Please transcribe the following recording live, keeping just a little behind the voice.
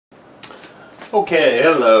Okay,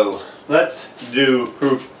 hello. Let's do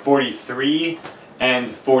proof 43 and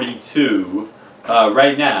 42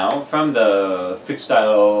 right now from the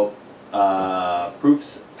Fitch-style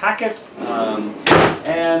proofs packet.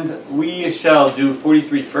 And we shall do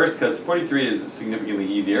 43 first because 43 is significantly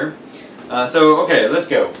easier. Okay, let's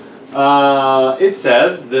go. It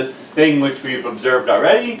says this thing which we've observed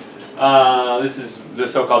already. This is the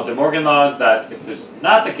so-called DeMorgan laws, that if it's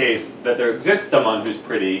not the case that there exists someone who's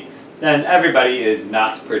pretty, then everybody is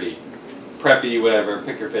not pretty. Preppy, whatever,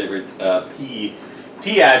 pick your favorite P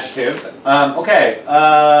adjective.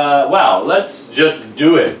 Well, let's just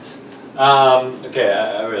do it. Okay,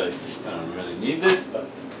 I don't really need this,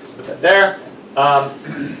 but put that there.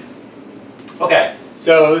 Okay,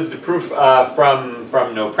 so this is a proof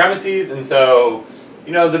from no premises, and so,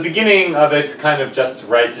 you know, the beginning of it kind of just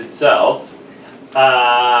writes itself.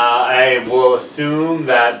 I will assume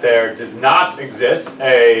that there does not exist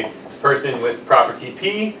a person with property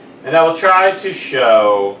P, and I will try to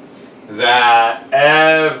show that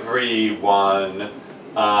everyone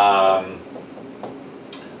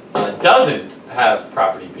doesn't have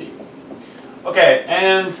property P. Okay,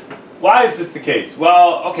 and why is this the case?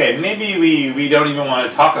 Well, okay, maybe we don't even want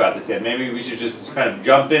to talk about this yet. Maybe we should just kind of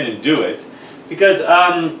jump in and do it, because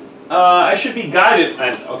I should be guided.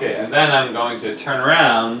 And then I'm going to turn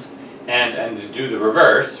around and do the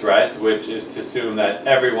reverse, right? Which is to assume that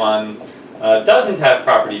everyone doesn't have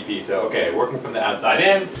property P. So, okay, working from the outside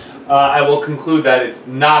in, I will conclude that it's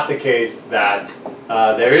not the case that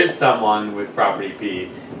there is someone with property P,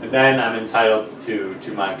 and then I'm entitled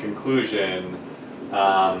to my conclusion.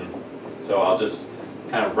 So I'll just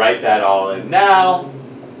kind of write that all in now.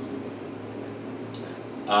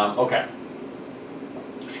 Okay.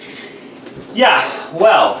 Yeah,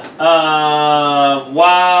 well,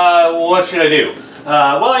 what should I do?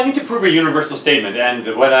 Well, I need to prove a universal statement, and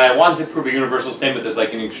when I want to prove a universal statement, there's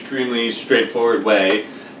like an extremely straightforward way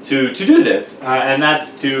to do this, and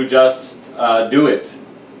that's to just do it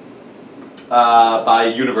by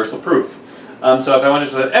universal proof. So if I want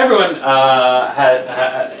to show that everyone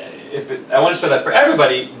I want to show that for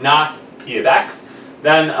everybody, not P of X,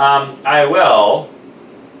 then I will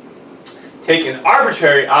take an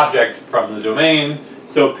arbitrary object from the domain.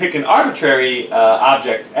 So pick an arbitrary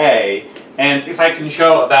object A, and if I can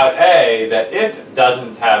show about A that it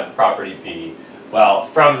doesn't have property P, well,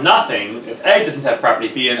 from nothing, if A doesn't have property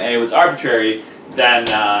P and A was arbitrary, then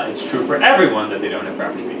it's true for everyone that they don't have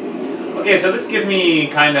property P. Okay, so this gives me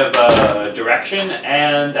kind of a direction,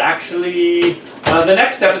 and actually the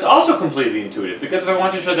next step is also completely intuitive, because if I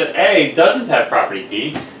want to show that A doesn't have property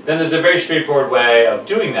P, then there's a very straightforward way of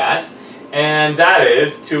doing that, and that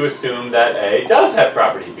is to assume that A does have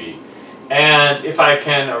property P. And if I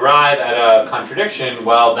can arrive at a contradiction,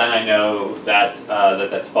 well, then I know that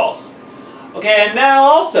that's false. Okay, and now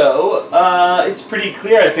also, it's pretty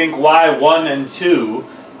clear, I think, why 1 and 2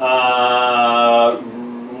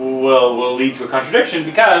 will lead to a contradiction,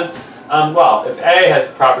 because, well, if A has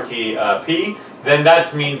property P, then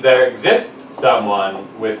that means there exists someone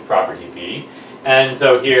with property P. And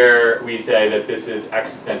so here we say that this is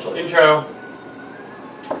existential intro,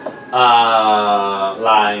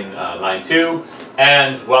 line 2,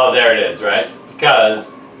 and, well, there it is, right?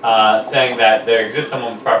 Because saying that there exists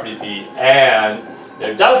someone with property P and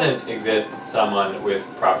there doesn't exist someone with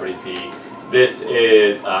property P, this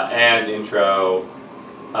is and intro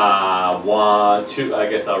 1, 2, I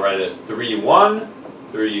guess I'll write it as 3, 1,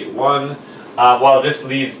 3, 1. Well, this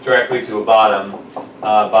leads directly to a bottom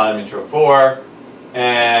intro 4,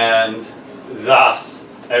 and thus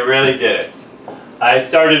I really did it. I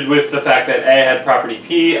started with the fact that A had property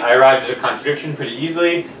P. I arrived at a contradiction pretty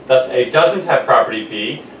easily. Thus, A doesn't have property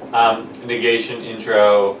P. Negation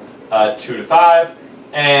intro 2 to 5,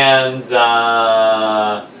 and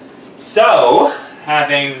so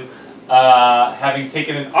having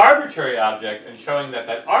taken an arbitrary object and showing that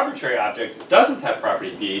that arbitrary object doesn't have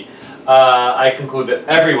property P, I conclude that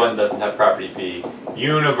everyone doesn't have property P.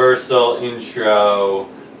 Universal intro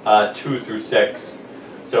 2 through 6.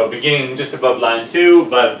 So beginning just above line 2,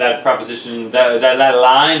 but that proposition, that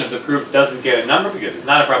line of the proof doesn't get a number because it's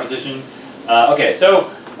not a proposition. Okay, so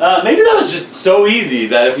maybe that was just so easy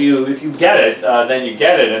that if you get it, then you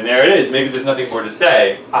get it, and there it is. Maybe there's nothing more to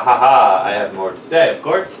say. Ha ha ha! I have more to say, of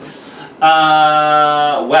course. What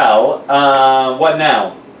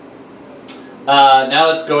now? Now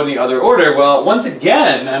let's go in the other order. Well, once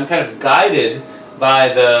again, I'm kind of guided by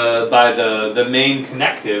the main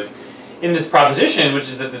connective in this proposition, which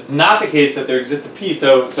is that it's not the case that there exists a P.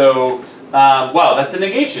 Well, that's a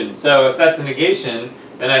negation. So if that's a negation,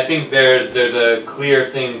 then I think there's a clear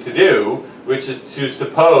thing to do, which is to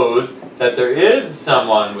suppose that there is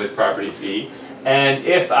someone with property P, and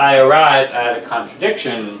if I arrive at a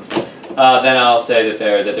contradiction, then I'll say that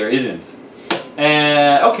there isn't.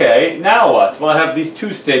 And okay, now what? Well, I have these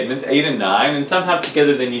two statements, 8 and 9, and somehow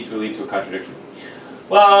together they need to lead to a contradiction.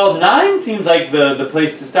 Well, 9 seems like the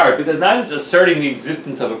place to start, because 9 is asserting the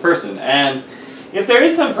existence of a person, and if there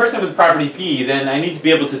is some person with property P, then I need to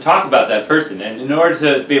be able to talk about that person, and in order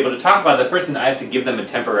to be able to talk about that person, I have to give them a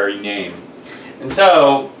temporary name. And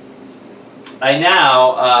so, I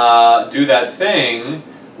now do that thing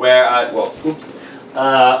where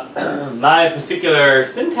my particular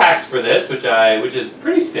syntax for this, which is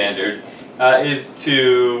pretty standard, is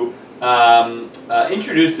to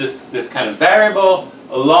introduce this kind of variable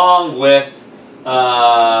along with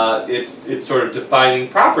its sort of defining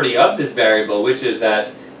property of this variable, which is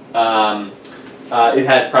that it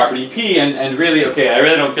has property P, and really, okay, I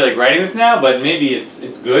really don't feel like writing this now, but maybe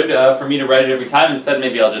it's good for me to write it every time. Instead,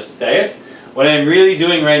 maybe I'll just say it. What I'm really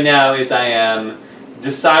doing right now is I am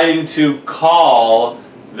deciding to call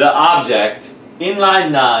the object in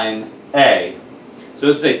line 9 A. So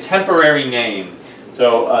this is a temporary name.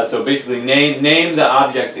 So basically name the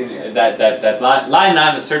object in that line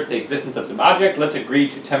 9 asserts the existence of some object. Let's agree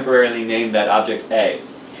to temporarily name that object A.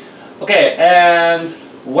 Okay, and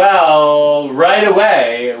well, right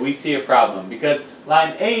away we see a problem, because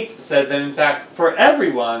line 8 says that in fact for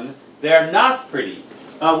everyone they're not pretty.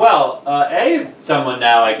 A is someone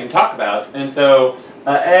now I can talk about, and so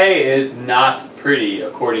A is not pretty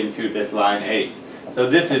according to this line 8. So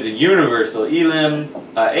this is a universal elim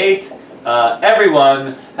 8.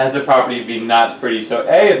 Everyone has the property of being not pretty, so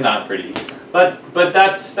A is not pretty. But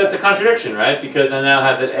that's a contradiction, right? Because I now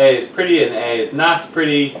have that A is pretty and A is not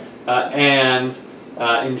pretty, and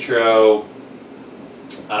intro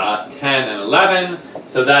 10 and 11.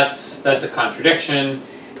 So that's a contradiction.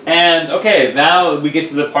 And okay, now we get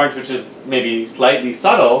to the part which is maybe slightly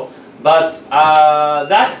subtle, but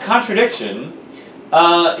that contradiction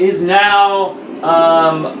is now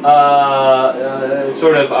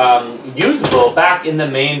sort of usable back in the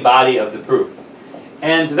main body of the proof.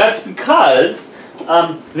 And that's because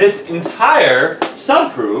this entire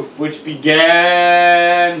subproof, which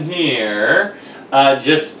began here,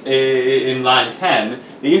 just in line 10,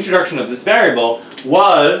 the introduction of this variable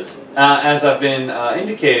was, as I've been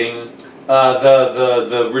indicating,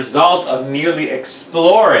 the result of merely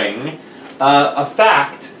exploring a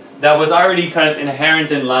fact that was already kind of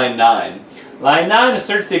inherent in line 9. Line 9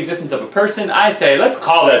 asserts the existence of a person. I say, let's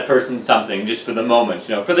call that person something just for the moment.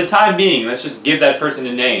 You know, for the time being, let's just give that person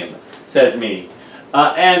a name, says me.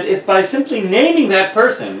 And if by simply naming that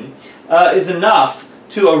person is enough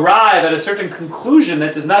to arrive at a certain conclusion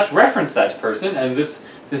that does not reference that person, and this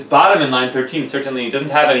bottom in line 13 certainly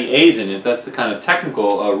doesn't have any A's in it, that's the kind of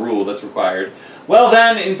technical rule that's required, well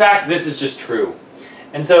then, in fact, this is just true.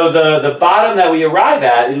 And so the bottom that we arrive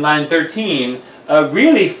at in line 13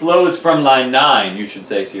 really flows from line 9, you should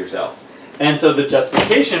say to yourself. And so the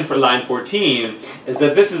justification for line 14 is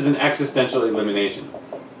that this is an existential elimination.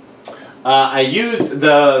 I used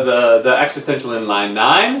the existential in line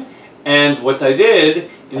 9, and what I did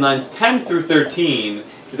in lines 10 through 13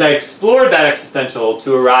 is I explored that existential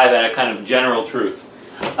to arrive at a kind of general truth.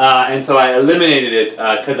 And so I eliminated it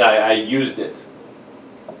because I used it.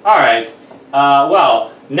 Alright,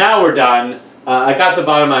 well, now we're done. I got the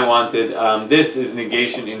bottom I wanted. This is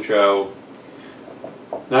negation intro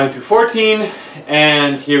 9 through 14,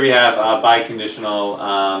 and here we have biconditional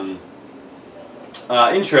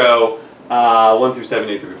intro 1 through 7,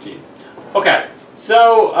 8 through 15. Okay.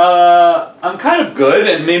 So, I'm kind of good,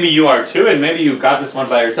 and maybe you are too, and maybe you got this one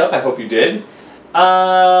by yourself. I hope you did.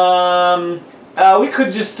 We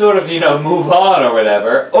could just sort of, move on or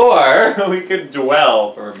whatever, or we could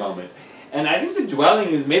dwell for a moment. And I think the dwelling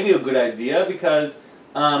is maybe a good idea, because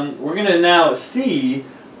we're going to now see,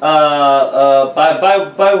 for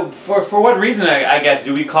what reason, I guess,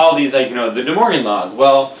 do we call these, like, the DeMorgan laws?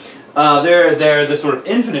 Well, they're the sort of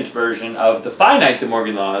infinite version of the finite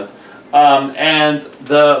DeMorgan laws. And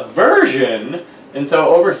the version, and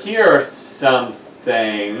so over here or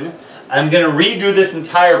something, I'm going to redo this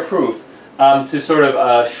entire proof to sort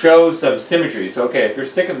of show some symmetry. So okay, if you're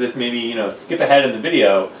sick of this, maybe, skip ahead in the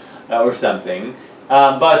video or something.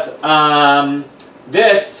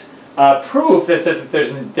 This proof that says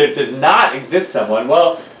that there does not exist someone,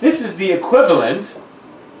 well, this is the equivalent,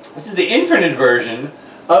 this is the infinite version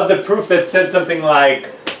of the proof that said something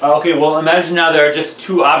like, okay, well, imagine now there are just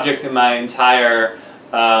two objects in my entire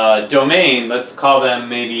domain. Let's call them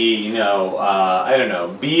maybe, I don't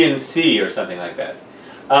know, B and C or something like that.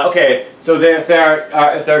 Okay, so if there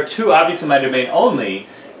are two objects in my domain only,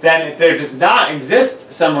 then if there does not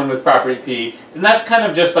exist someone with property P, then that's kind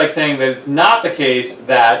of just like saying that it's not the case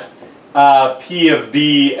that P of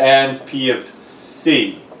B and P of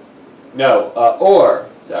C. No,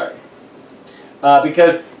 sorry.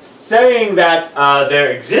 Because saying that there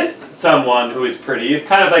exists someone who is pretty is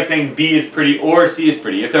kind of like saying B is pretty or C is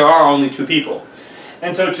pretty if there are only two people.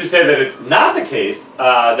 And so to say that it's not the case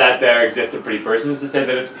that there exists a pretty person is to say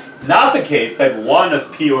that it's not the case that one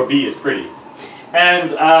of P or B is pretty.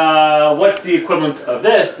 And what's the equivalent of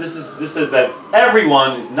this? This says that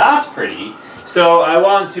everyone is not pretty. So I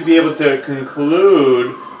want to be able to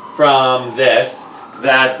conclude from this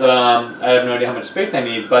that I have no idea how much space I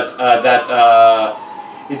need, but that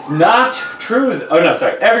it's not true. Oh no,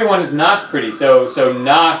 sorry. Everyone is not pretty. So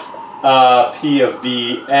not P of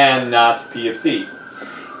B and not P of C.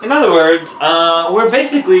 In other words, we're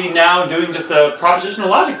basically now doing just a propositional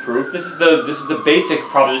logic proof. This is the basic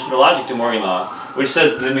propositional logic DeMorgan law, which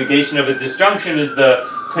says the negation of a disjunction is the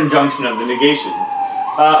conjunction of the negations.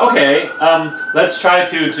 Okay, let's try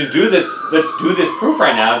to do this. Let's do this proof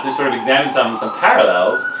right now to sort of examine some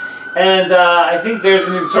parallels. And I think there's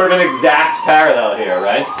sort of an exact parallel here,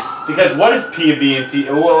 right? Because what is P of B and P?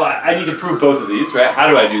 Well, I need to prove both of these, right? How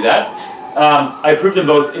do I do that? I prove them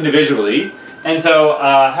both individually. And so,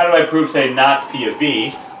 how do I prove, say, not P of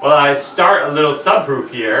B? Well, I start a little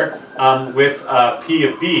subproof here with P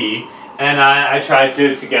of B, and I try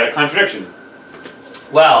to get a contradiction.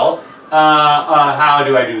 Well, how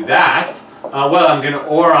do I do that? Well, I'm going to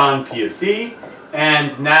OR on P of C,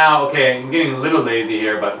 and now, okay, I'm getting a little lazy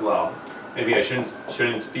here, but well, maybe I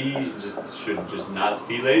shouldn't be, should just not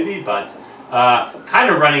be lazy, but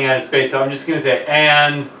kind of running out of space, so I'm just going to say,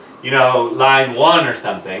 and, you know, line 1 or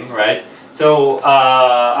something, right? So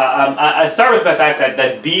I start with the fact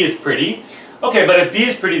that B is pretty. Okay, but if B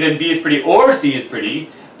is pretty, then B is pretty or C is pretty.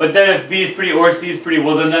 But then if B is pretty or C is pretty,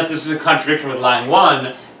 well then that's just a contradiction with line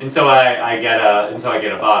 1, and so I get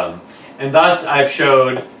a bottom. And thus I've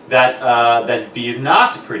showed that that B is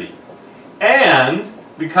not pretty. And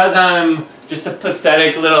because I'm just a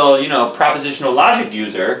pathetic little, you know, propositional logic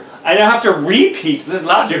user, I now have to repeat this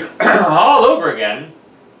logic all over again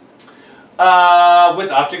with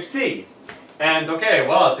object C. And okay,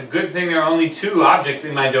 well, it's a good thing there are only 2 objects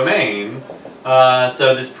in my domain,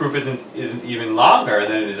 so this proof isn't even longer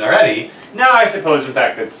than it is already. Now I suppose, in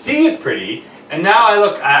fact, that C is pretty, and now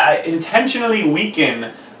I intentionally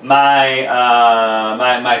weaken my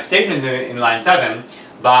my statement in line 7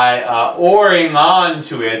 by ORing on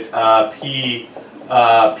to it P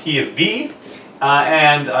of B.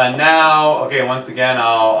 And now, okay, once again,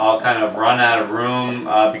 I'll kind of run out of room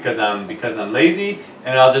because I'm lazy,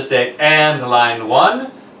 and I'll just say and line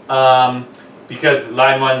 1 because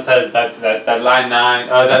line 1 says that line 9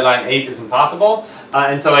 that line 8 is impossible,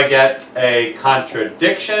 and so I get a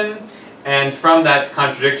contradiction, and from that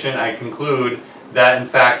contradiction I conclude that in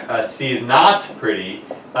fact C is not pretty,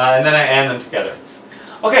 and then I AND them together.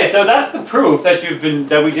 Okay, so that's the proof that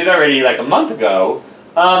we did already like a month ago.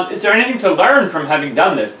 Is there anything to learn from having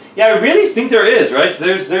done this? Yeah, I really think there is, right? So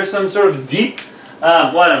there's some sort of deep,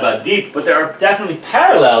 well, not about deep, but there are definitely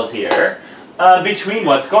parallels here between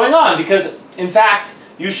what's going on, because in fact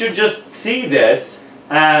you should just see this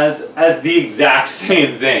as the exact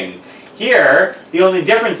same thing. Here, the only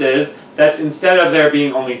difference is that instead of there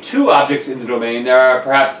being only 2 objects in the domain, there are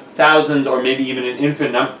perhaps thousands or maybe even an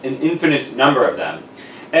infinite number of them.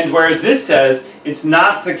 And whereas this says it's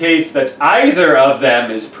not the case that either of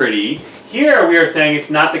them is pretty, here we are saying it's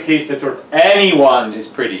not the case that sort of anyone is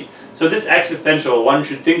pretty. So this existential one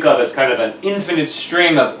should think of as kind of an infinite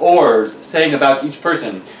string of ors saying about each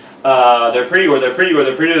person, they're pretty, or they're pretty, or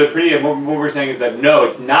they're pretty, or they're pretty, and what we're saying is that no,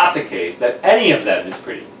 it's not the case that any of them is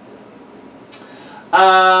pretty.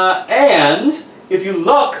 And if you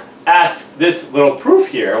look at this little proof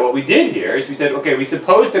here, what we did here is we said, okay, we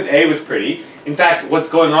suppose that A was pretty. In fact, what's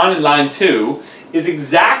going on in line 2 is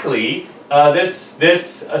exactly,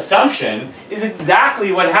 this assumption is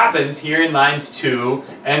exactly what happens here in lines 2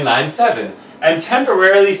 and line 7. I'm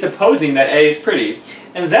temporarily supposing that A is pretty.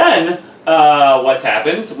 And then, what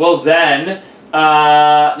happens? Well then,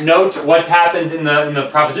 note what happened in the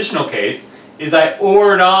propositional case is I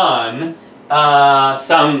ORed on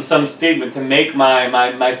some statement to make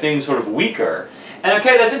my thing sort of weaker. And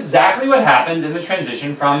okay, that's exactly what happens in the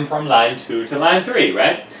transition from line 2 to line 3,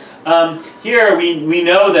 right? Here we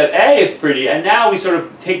know that A is pretty, and now we sort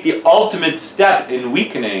of take the ultimate step in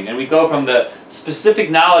weakening, and we go from the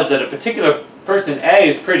specific knowledge that a particular person A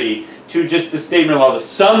is pretty to just the statement, well, the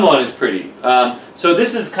someone is pretty. So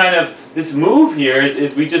this is kind of, this move here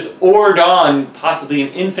is we just ORed on possibly an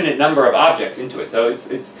infinite number of objects into it. So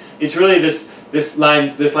it's really this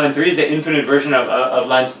line 3 is the infinite version of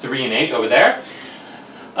lines 3 and 8 over there.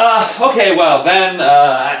 Okay, well then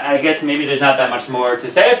I guess maybe there's not that much more to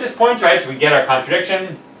say at this point, right? So we get our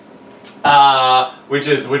contradiction, which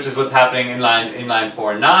is what's happening in line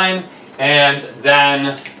 4 and 9, and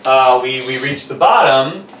then we reach the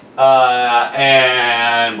bottom,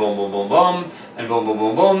 and boom, boom, boom, boom, and boom, boom,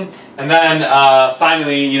 boom, boom, and then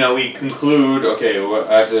finally, you know, we conclude. Okay,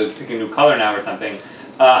 I have to pick a new color now or something.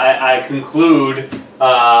 I conclude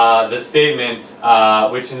the statement,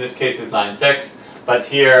 which in this case is line 6. But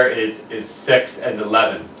here is 6 and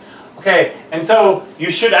 11. Okay, and so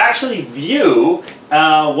you should actually view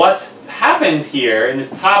what happened here in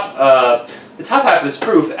this the top half of this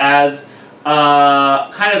proof as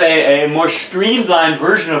kind of a more streamlined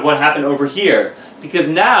version of what happened over here. Because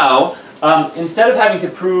now, instead of having to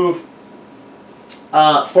prove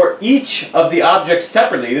for each of the objects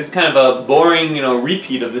separately, this is kind of a boring, you know,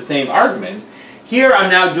 repeat of the same argument. Here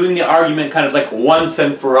I'm now doing the argument kind of like once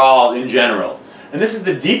and for all in general. And this is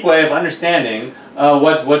the deep way of understanding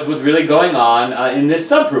what was really going on in this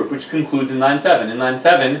subproof, which concludes in line 7. In line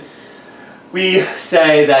 7, we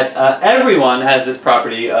say that everyone has this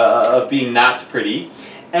property of being not pretty,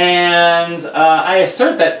 and I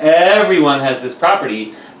assert that everyone has this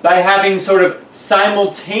property by having sort of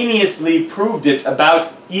simultaneously proved it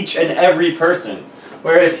about each and every person.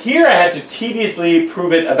 Whereas here I had to tediously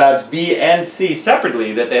prove it about B and C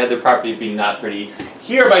separately, that they had the property of being not pretty.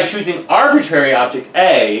 Here, by choosing arbitrary object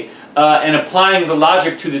A and applying the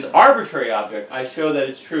logic to this arbitrary object, I show that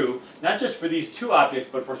it's true, not just for these two objects,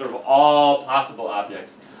 but for sort of all possible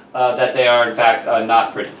objects, that they are in fact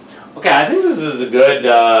not pretty. Okay, I think this is a good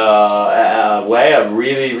way of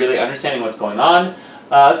really understanding what's going on.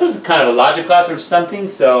 This is kind of a logic class or something,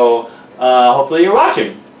 so hopefully you're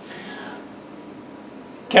watching.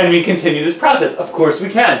 Can we continue this process? Of course we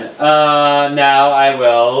can. Now I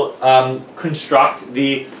will construct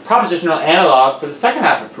the propositional analog for the second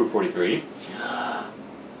half of proof 43.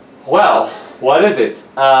 Well, what is it?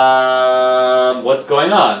 What's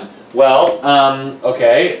going on? Well,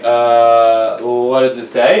 okay, what does this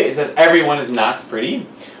say? It says everyone is not pretty.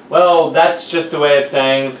 Well, that's just a way of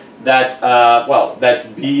saying that,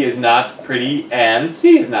 that B is not pretty and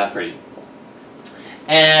C is not pretty.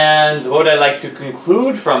 And what I'd like to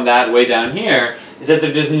conclude from that way down here is that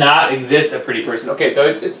there does not exist a pretty person. Okay, so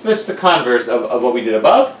it's just the converse of what we did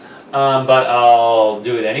above, but I'll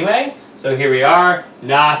do it anyway. So here we are,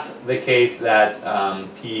 not the case that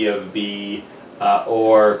P of B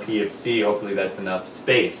or P of C, hopefully that's enough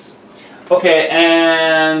space. Okay,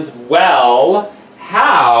 and well,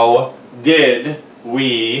 how did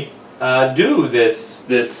we do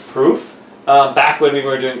this proof back when we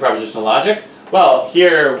were doing propositional logic? Well,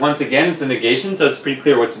 here, once again, it's a negation, so it's pretty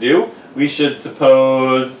clear what to do. We should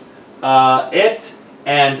suppose it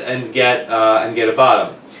and get a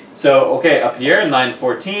bottom. So, okay, up here in line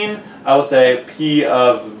 14, I will say P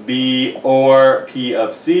of B or P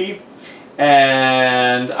of C,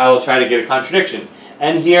 and I will try to get a contradiction.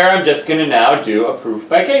 And here I'm just going to now do a proof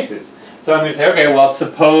by cases. So I'm going to say, okay, well,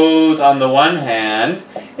 suppose on the one hand,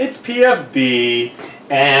 it's P of B,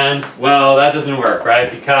 and, well, that doesn't work, right?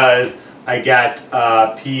 Because I get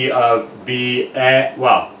P of B,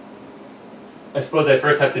 well, I suppose I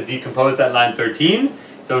first have to decompose that line 13,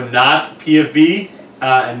 so not P of B,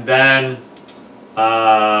 and then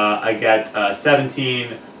I get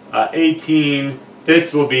 17, 18,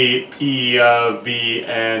 this will be P of B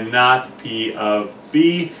and not P of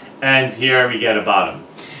B, and here we get a bottom.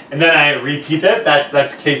 And then I repeat it,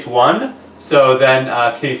 that's case 1, so then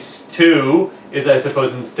case 2 is, I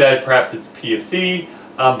suppose, instead perhaps it's P of C,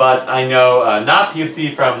 but I know not P of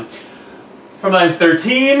C from line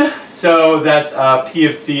 13, so that's P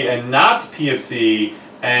of C and not P of C,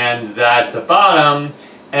 and that's a bottom,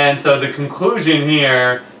 and so the conclusion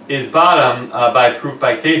here is bottom by proof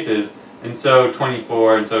by cases, and so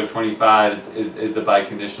 24 and so 25 is the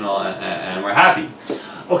biconditional, and we're happy.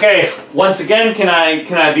 Okay, once again, can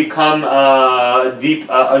I become a deep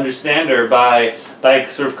understander by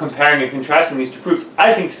sort of comparing and contrasting these two proofs?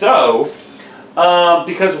 I think so.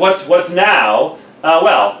 Because what's now?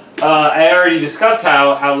 I already discussed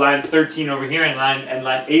how line 13 over here and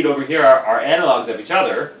line 8 over here are analogs of each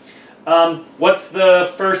other. What's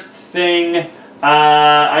the first thing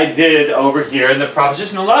I did over here in the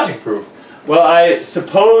propositional logic proof? Well, I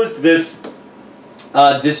supposed this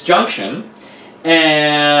disjunction,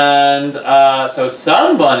 And so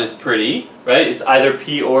someone is pretty, right? It's either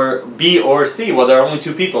P or B or C. Well, there are only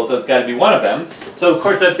two people, so it's got to be one of them. So of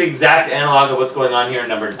course that's the exact analog of what's going on here in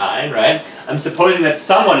number 9, right? I'm supposing that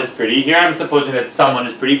someone is pretty. Here I'm supposing that someone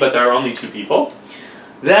is pretty, but there are only two people.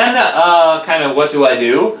 Then kind of what do I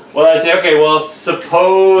do? Well, I say, okay, well,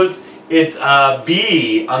 suppose it's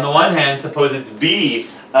B. On the one hand, suppose it's B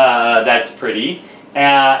that's pretty.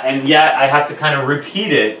 And yet I have to kind of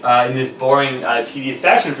repeat it in this boring, tedious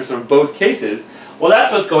fashion for sort of both cases. Well,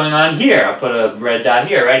 that's what's going on here. I'll put a red dot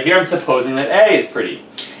here, right? Here I'm supposing that A is pretty.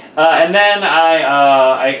 And then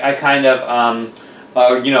I kind of,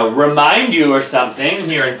 you know, remind you or something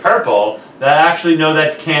here in purple that actually, no,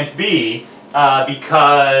 that can't be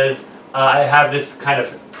because I have this kind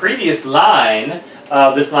of previous line,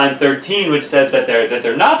 this line 13, which says that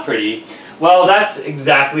they're not pretty. Well, that's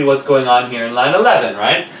exactly what's going on here in line 11,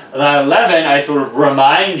 right? In line 11, I sort of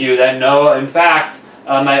remind you that no, in fact,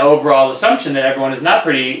 my overall assumption that everyone is not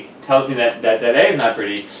pretty tells me that A is not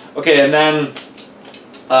pretty. Okay, and then,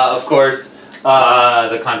 of course,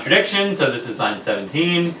 the contradiction. So this is line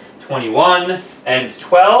 17, 21, and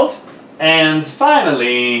 12. And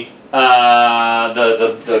finally,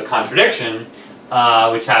 the contradiction,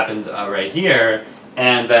 which happens right here,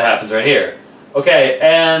 and that happens right here. Okay,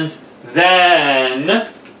 and then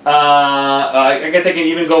I guess I can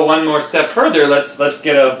even go one more step further. Let's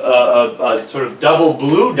get a sort of double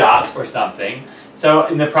blue dot or something. So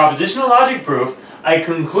in the propositional logic proof, I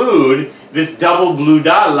conclude this double blue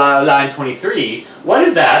dot, line 23. What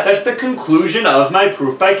is that? That's the conclusion of my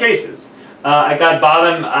proof by cases. I got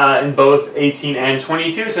bottom in both 18 and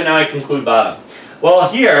 22, so now I conclude bottom. Well,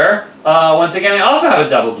 here, once again, I also have a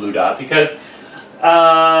double blue dot because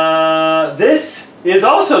this is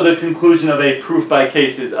also the conclusion of a proof by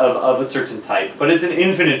cases of a certain type, but it's an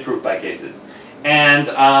infinite proof by cases. And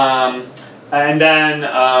then,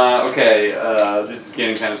 okay, this is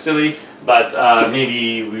getting kind of silly, but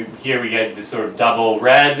maybe here we get this sort of double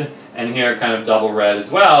red, and here kind of double red as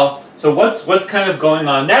well. So what's kind of going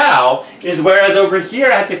on now is whereas over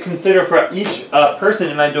here I had to consider for each person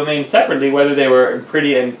in my domain separately whether they were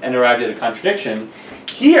pretty and arrived at a contradiction.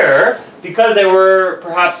 Here, because there were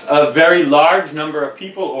perhaps a very large number of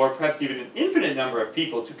people, or perhaps even an infinite number of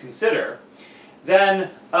people to consider,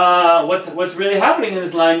 then what's really happening in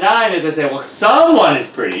this line 9 is I say, well, someone is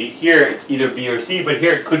pretty. Here it's either B or C, but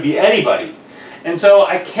here it could be anybody. And so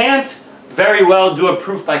I can't very well do a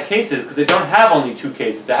proof by cases because I don't have only two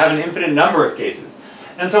cases. I have an infinite number of cases.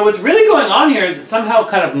 And so what's really going on here is somehow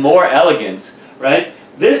kind of more elegant, right?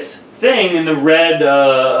 This thing in the red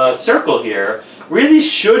circle here really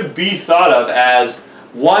should be thought of as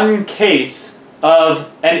one case of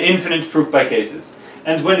an infinite proof by cases.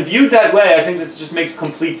 And when viewed that way, I think this just makes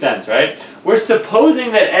complete sense, right? We're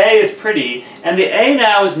supposing that A is pretty, and the A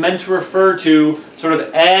now is meant to refer to sort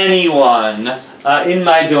of anyone in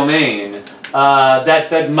my domain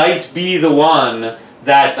that might be the one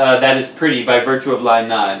that is pretty by virtue of line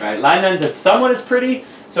 9, right? Line 9 said someone is pretty,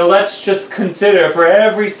 so let's just consider for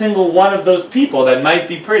every single one of those people that might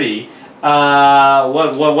be pretty,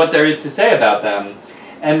 what there is to say about them.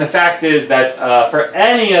 And the fact is that for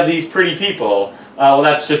any of these pretty people, well,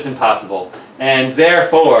 that's just impossible. And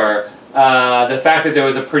therefore, the fact that there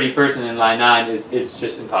was a pretty person in line 9 is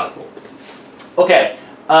just impossible. Okay,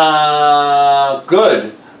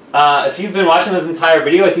 good. If you've been watching this entire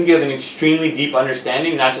video, I think you have an extremely deep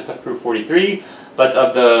understanding, not just of proof 43, but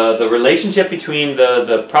of the relationship between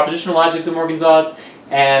the propositional logic DeMorgan's laws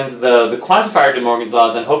and the quantifier DeMorgan's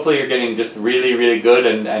laws, and hopefully you're getting just really, really good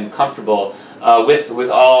and comfortable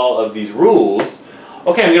with all of these rules.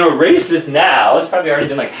 Okay, I'm going to erase this now. It's probably already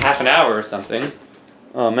been like half an hour or something.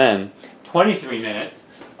 Oh man, 23 minutes.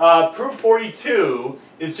 Proof 42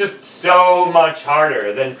 is just so much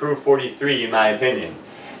harder than proof 43 in my opinion.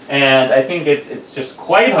 And I think it's just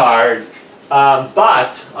quite hard.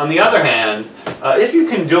 But on the other hand, if you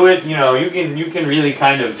can do it, you know, you can really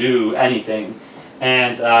kind of do anything.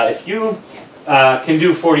 And if you can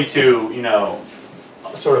do 42, you know,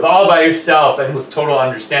 sort of all by yourself and with total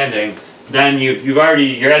understanding, then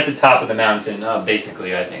you're at the top of the mountain,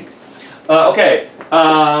 basically, I think. Okay,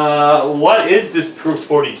 what is this proof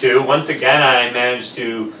 42? Once again, I managed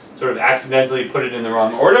to sort of accidentally put it in the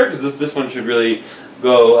wrong order, because this one should really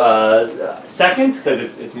go second, because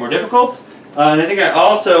it's more difficult. And I think I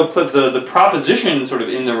also put the proposition sort of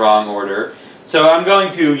in the wrong order. So I'm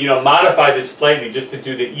going to, you know, modify this slightly just to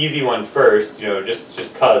do the easy one first, you know,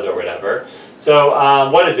 just cause or whatever. So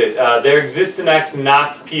what is it? There exists an x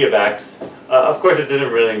not p of x. Of course, it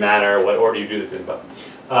doesn't really matter what order you do this in, but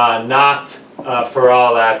not for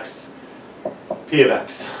all x P of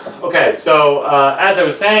x. Okay, so as I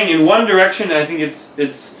was saying, in one direction I think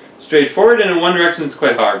it's straightforward, and in one direction it's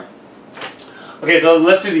quite hard. Okay, so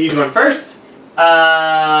let's do the easy one first.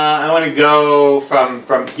 I want to go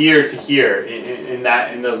from here to here in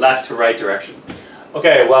the left to right direction.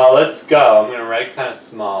 Okay, well let's go. I'm going to write kind of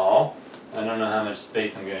small. I don't know how much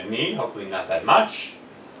space I'm going to need. Hopefully not that much.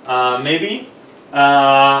 Maybe.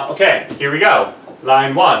 Okay, here we go.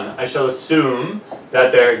 Line 1. I shall assume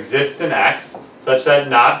that there exists an x such that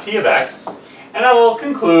not P of x, and I will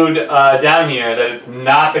conclude down here that it's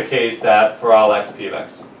not the case that for all x P of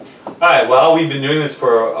x. Alright, well, we've been doing this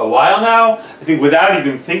for a while now. I think without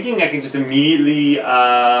even thinking, I can just immediately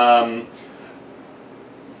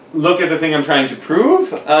look at the thing I'm trying to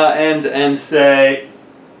prove and say,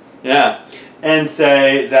 yeah, and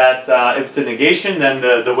say that if it's a negation, then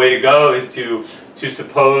the way to go is to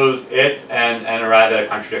suppose it and arrive at a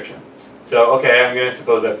contradiction. So, okay, I'm going to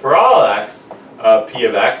suppose that for all x, P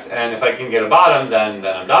of x, and if I can get a bottom, then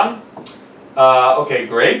I'm done. Okay,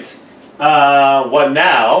 great. What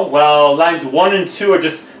now? Well, lines 1 and 2 are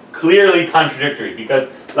just clearly contradictory, because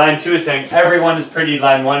line 2 is saying everyone is pretty,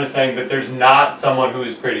 line 1 is saying that there's not someone who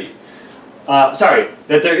is pretty. Sorry,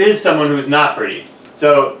 that there is someone who is not pretty.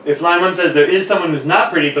 So if line 1 says there is someone who's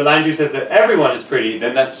not pretty, but line 2 says that everyone is pretty,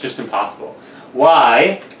 then that's just impossible.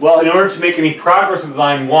 Why? Well, in order to make any progress with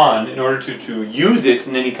line 1, in order to use it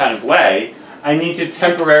in any kind of way, I need to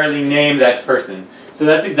temporarily name that person. So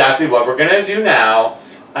that's exactly what we're going to do now.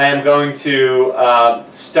 I am going to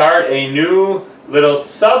start a new little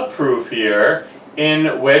subproof here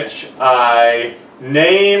in which I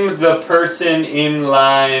name the person in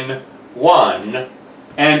line 1,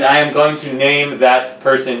 and I am going to name that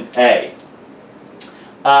person A.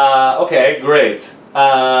 Okay, great.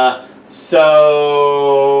 So,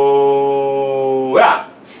 yeah,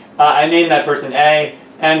 I name that person A,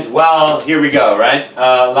 and well, here we go, right?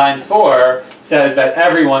 Line 4 says that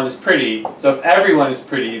everyone is pretty, so if everyone is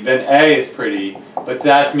pretty, then A is pretty, but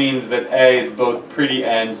that means that A is both pretty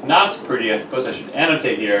and not pretty. I suppose I should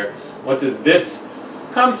annotate here. What does this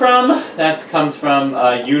come from? That comes from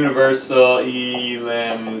universal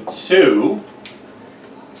elim 2,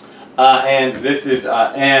 and this is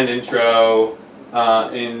and intro 3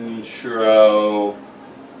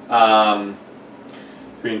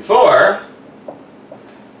 and 4.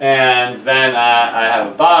 And then I have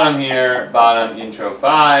a bottom here, bottom intro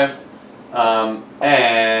 5,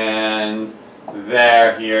 and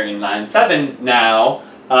there here in line 7 now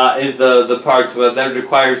is the part that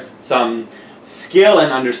requires some skill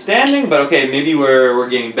and understanding, but okay, maybe we're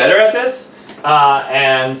getting better at this.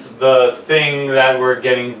 And the thing that we're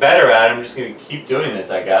getting better at, I'm just going to keep doing this,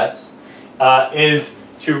 I guess, is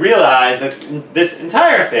to realize that this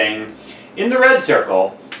entire thing in the red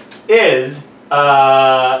circle is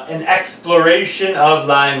an exploration of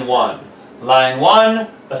line 1. Line 1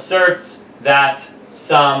 asserts that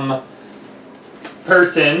some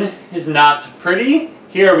person is not pretty.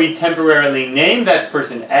 Here we temporarily name that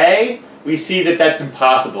person A. We see that that's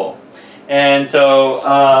impossible. And so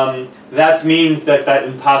that means that that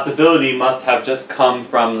impossibility must have just come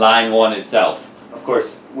from line 1 itself. Of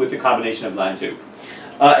course, with the combination of line 2.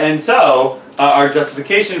 And so, our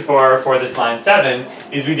justification for this line 7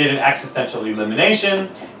 is we did an existential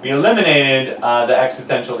elimination. We eliminated the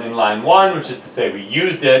existential in line 1, which is to say we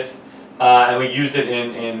used it, and we used it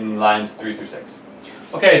in lines 3 through 6.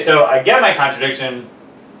 Okay, so I get my contradiction.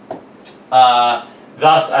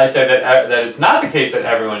 Thus, I say that it's not the case that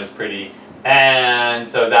everyone is pretty, and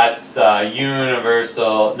so that's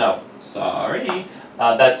universal, no, sorry.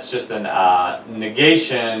 That's just an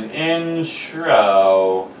negation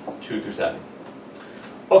intro 2 through 7.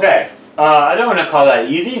 Okay, I don't want to call that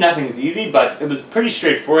easy. Nothing's easy, but it was pretty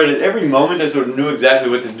straightforward. At every moment I sort of knew exactly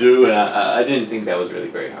what to do, and I didn't think that was really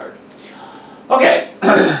very hard. Okay,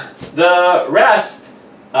 the rest,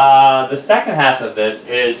 the second half of this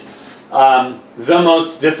is the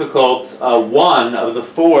most difficult one of the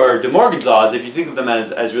 4 DeMorgan laws. If you think of them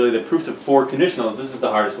as really the proofs of 4 conditionals, this is the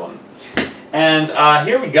hardest one. And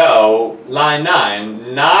here we go, line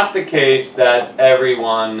 9, not the case that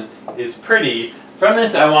everyone is pretty. From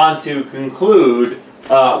this I want to conclude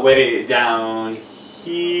way down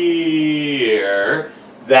here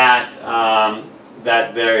that,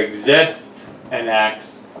 that there exists an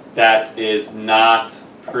X that is not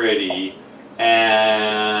pretty,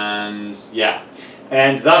 and yeah.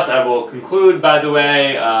 And thus I will conclude, by the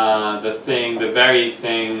way, the very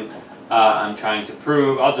thing I'm trying to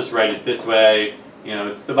prove. I'll just write it this way. You know,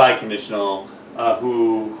 it's the biconditional.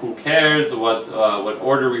 Who cares what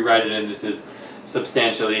order we write it in? This is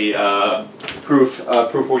substantially proof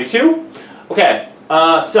 42. Okay.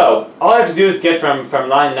 So all I have to do is get from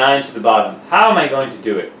line 9 to the bottom. How am I going to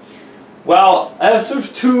do it? Well, I have sort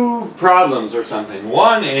of two problems or something.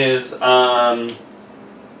 One is that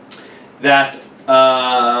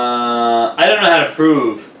I don't know how to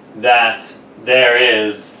prove that there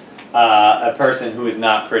is a person who is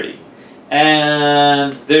not pretty.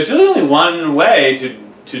 And there's really only one way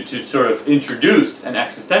to sort of introduce an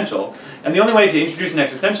existential. And the only way to introduce an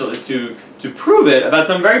existential is to prove it about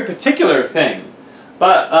some very particular thing.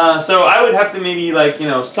 But, so I would have to maybe, like, you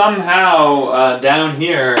know, somehow down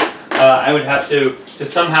here, I would have to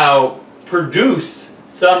somehow produce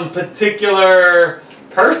some particular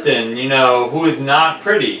person, you know, who is not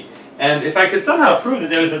pretty. And if I could somehow prove that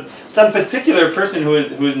there is some particular person who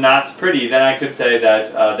is not pretty, then I could say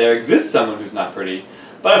that there exists someone who's not pretty.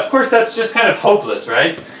 But of course that's just kind of hopeless,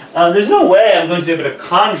 right? There's no way I'm going to be able to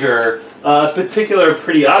conjure a particular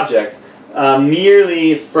pretty object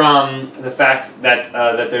merely from the fact that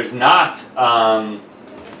there's not,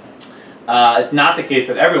 it's not the case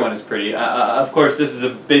that everyone is pretty. Of course, this is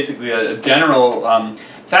basically a general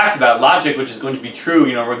fact about logic, which is going to be true,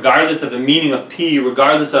 you know, regardless of the meaning of P,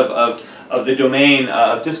 regardless of the domain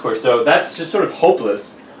of discourse. So that's just sort of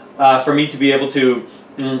hopeless for me to be able to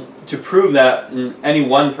prove that any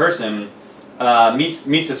one person meets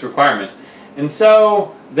this requirement. And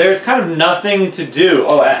so there's kind of nothing to do.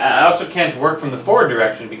 Oh, I also can't work from the forward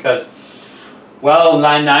direction because, well,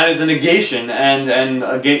 line 9 is a negation, and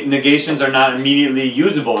negations are not immediately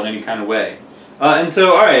usable in any kind of way. And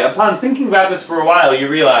so, all right, upon thinking about this for a while, you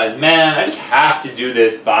realize, man, I just have to do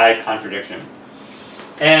this by contradiction.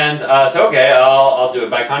 And so, okay, I'll do it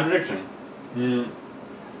by contradiction.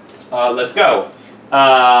 Let's go.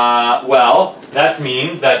 Well, that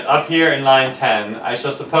means that up here in line 10, I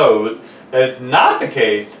shall suppose that it's not the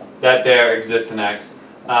case that there exists an x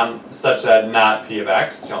such that not p of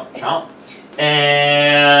x, chomp chomp.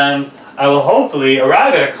 And I will hopefully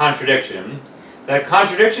arrive at a contradiction. That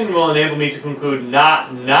contradiction will enable me to conclude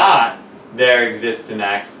not there exists an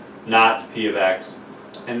x, not p of x.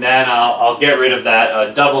 And then I'll get rid of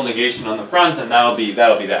that double negation on the front, and that'll be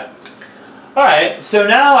that. Alright, so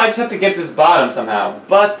now I just have to get this bottom somehow.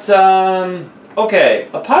 But, okay,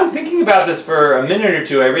 upon thinking about this for a minute or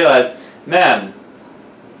two, I realized, man,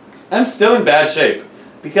 I'm still in bad shape.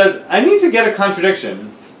 Because I need to get a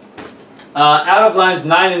contradiction out of lines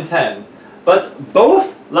 9 and 10. But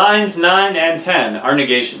both lines 9 and 10 are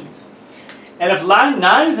negations. And if line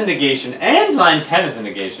 9 is a negation and line 10 is a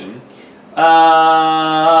negation,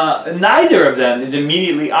 neither of them is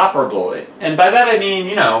immediately operable. And by that I mean,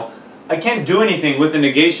 you know, I can't do anything with the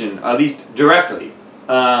negation, at least directly.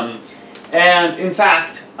 And in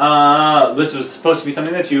fact, this was supposed to be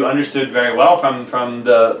something that you understood very well from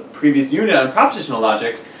the previous unit on propositional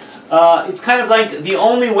logic. It's kind of like the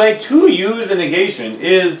only way to use a negation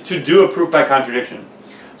is to do a proof by contradiction.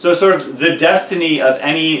 So sort of the destiny of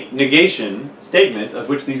any negation statement, of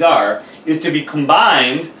which these are, is to be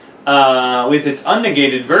combined with its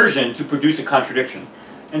unnegated version to produce a contradiction.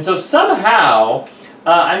 And so somehow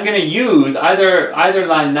I'm going to use either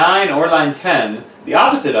line 9 or line 10, the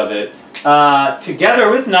opposite of it, together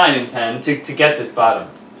with 9 and 10 to get this bottom.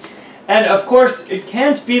 And of course it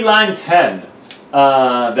can't be line 10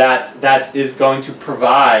 that is going to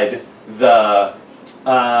provide the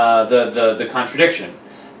contradiction.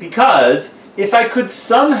 Because if I could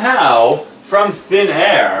somehow, from thin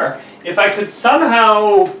air, if I could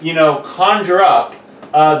somehow, you know, conjure up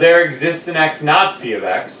there exists an x not p of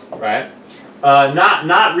x, right?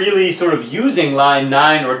 Not really sort of using line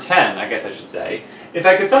 9 or 10, I guess I should say. If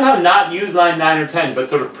I could somehow not use line 9 or 10, but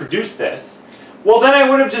sort of produce this, well then I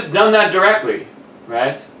would have just done that directly,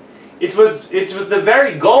 right? It was the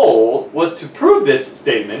very goal was to prove this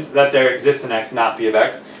statement, that there exists an x not p of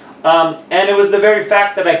x, and it was the very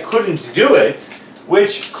fact that I couldn't do it,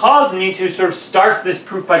 which caused me to sort of start this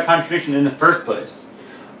proof by contradiction in the first place.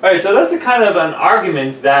 Alright, so that's a kind of an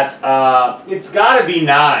argument that it's got to be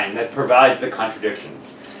 9 that provides the contradiction.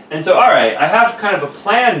 And so, alright, I have kind of a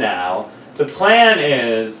plan now. The plan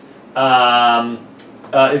is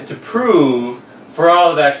to prove for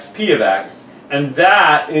all of x p of x, and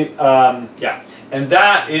that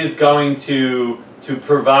is going to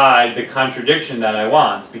provide the contradiction that I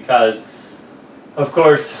want, because of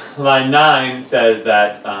course line 9 says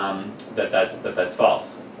that that's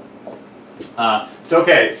false. So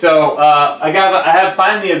okay, so I have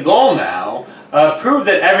finally a goal now. Prove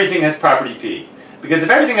that everything has property P. Because if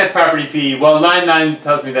everything has property P, well, line 9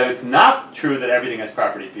 tells me that it's not true that everything has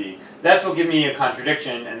property P. That's what will give me a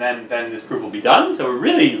contradiction, and then this proof will be done. So we're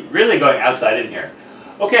really going outside in here.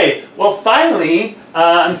 Okay, well finally,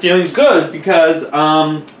 I'm feeling good because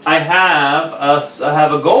I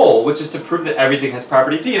have a goal, which is to prove that everything has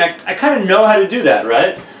property P. And I kind of know how to do that,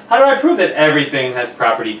 right? How do I prove that everything has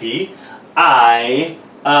property P? I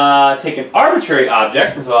take an arbitrary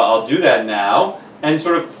object, and so I'll do that now, and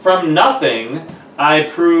sort of from nothing, I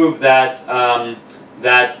prove that A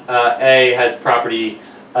has property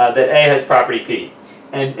P.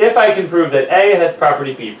 And if I can prove that A has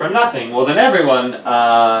property P from nothing, well then everyone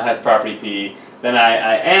has property P. Then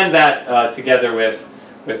I and that together with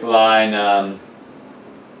line 9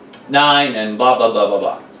 and blah blah blah blah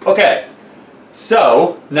blah. Okay,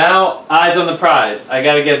 so now eyes on the prize. I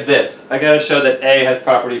gotta get this. I gotta show that A has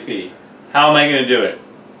property P. How am I gonna do it?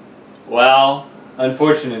 Well,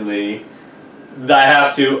 unfortunately, I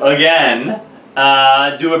have to again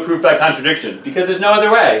do a proof by contradiction because there's no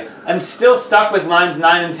other way. I'm still stuck with lines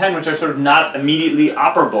 9 and 10, which are sort of not immediately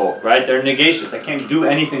operable, right? They're negations. I can't do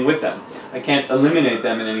anything with them. I can't eliminate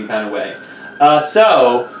them in any kind of way.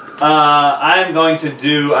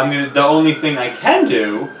 The only thing I can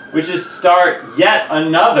do, which is start yet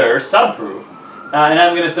another subproof, and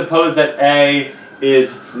I'm going to suppose that A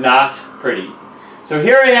is not pretty. So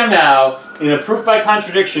here I am now in a proof by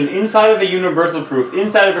contradiction inside of a universal proof,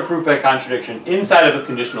 inside of a proof by contradiction, inside of a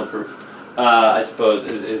conditional proof, I suppose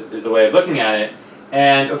is the way of looking at it.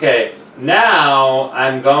 And okay, now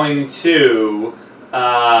I'm going to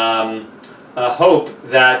hope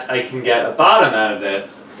that I can get a bottom out of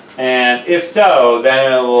this. And if so,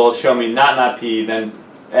 then it will show me not P, then P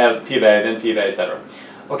of A, then P of A, etc.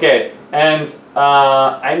 Okay, and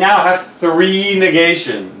I now have 3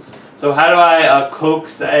 negations. So how do I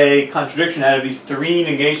coax a contradiction out of these 3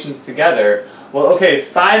 negations together? Well, okay,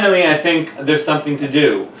 finally I think there's something to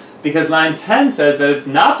do. Because line 10 says that it's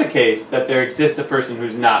not the case that there exists a person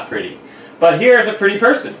who's not pretty. But here's a pretty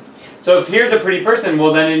person. So if here's a pretty person,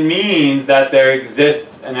 well then it means that there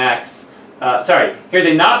exists an X. Here's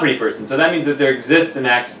a not pretty person. So that means that there exists an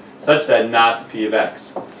X such that not P of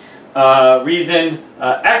X. Reason,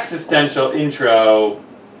 existential intro,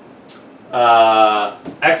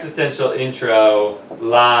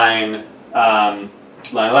 line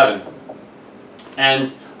 11.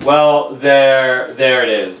 And well, there it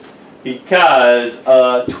is. Because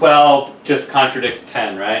 12 just contradicts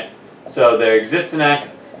 10, right? So there exists an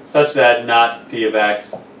X such that not P of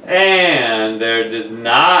X, and there does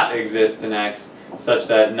not exist an X such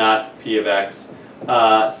that not P of X.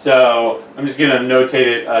 So I'm just going to notate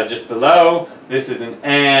it just below. This is an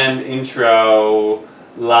and intro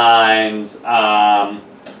lines 12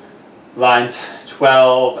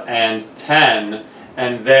 and 10,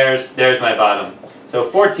 and there's my bottom. So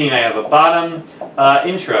 14 I have a bottom,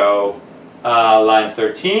 intro line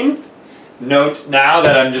 13. Note now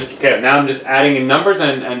that I'm just adding in numbers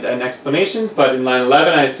and explanations, but in line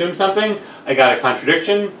 11 I assume something. I got a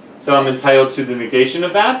contradiction, so I'm entitled to the negation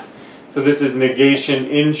of that. So this is negation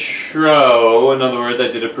intro. In other words, I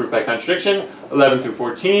did a proof by contradiction, 11 through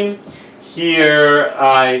 14. Here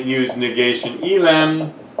I use negation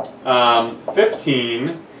elim,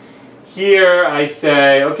 15. Here I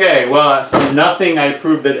say, okay, well, from nothing I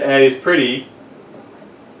prove that A is pretty.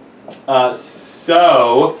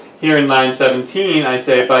 So here in line 17, I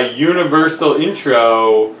say by universal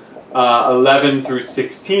intro 11 through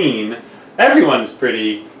 16, everyone's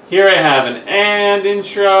pretty. Here I have an and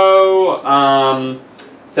intro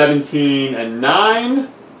 17 and 9.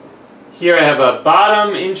 Here I have a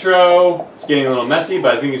bottom intro. It's getting a little messy,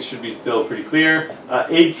 but I think it should be still pretty clear.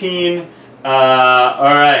 18.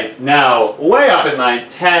 Alright, now way up in line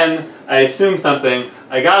 10, I assume something.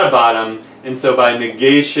 I got a bottom, and so by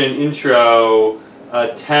negation intro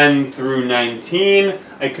 10 through 19,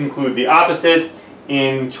 I conclude the opposite.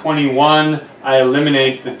 In 21, I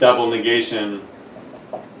eliminate the double negation.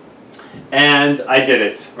 And I did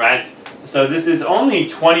it, right? So this is only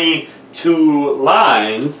 22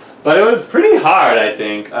 lines, but it was pretty hard, I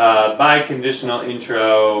think. Biconditional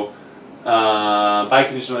intro,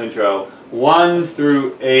 1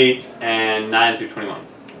 through 8 and 9 through 21.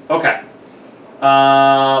 Okay.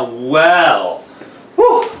 Well,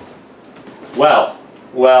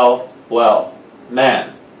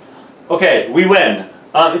 man. Okay, we win.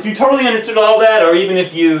 If you totally understood all that, or even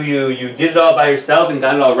if you did it all by yourself and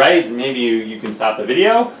got it all right, maybe you can stop the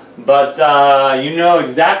video. But you know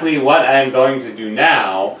exactly what I'm going to do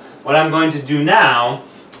now. What I'm going to do now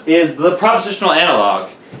is the propositional analog.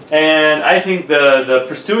 And I think the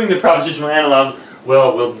pursuing the propositional analog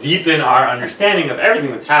will deepen our understanding of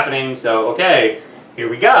everything that's happening. So, okay, here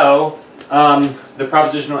we go. The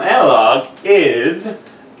propositional analog is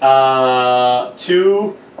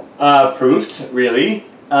 2 proofs, really.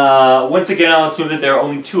 Once again, I'll assume that there are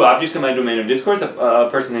only two objects in my domain of discourse, a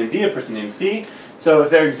person named B, a person named C. So if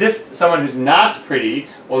there exists someone who's not pretty,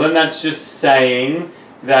 well then that's just saying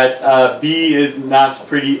that B is not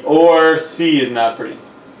pretty or C is not pretty.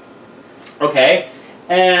 Okay,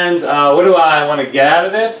 and what do I want to get out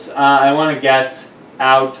of this? I want to get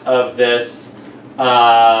out of this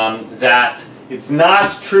that it's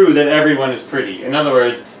not true that everyone is pretty. In other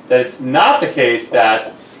words, that it's not the case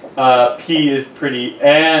that P is pretty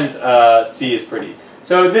and C is pretty.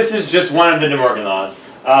 So this is just one of the DeMorgan laws,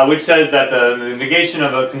 which says that the negation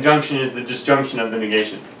of a conjunction is the disjunction of the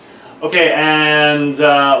negations. Okay, and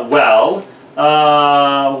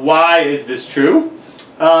why is this true?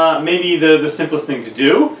 Maybe the simplest thing to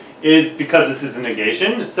do is, because this is a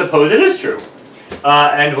negation, suppose it is true.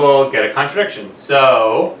 And we'll get a contradiction.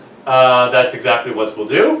 So that's exactly what we'll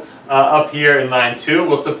do. Up here in line 2,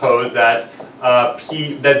 we'll suppose that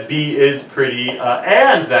B is pretty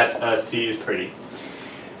and that C is pretty.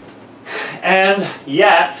 And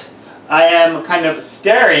yet, I am kind of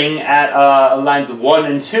staring at lines 1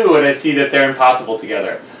 and 2, and I see that they're impossible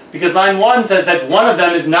together. Because line 1 says that one of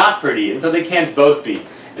them is not pretty, and so they can't both be.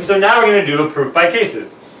 And so now we're going to do a proof by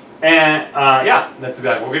cases. And yeah, that's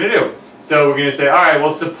exactly what we're going to do. So we're going to say, all right,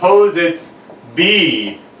 well, suppose it's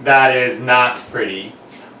B that is not pretty.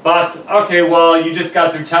 But, okay, well, you just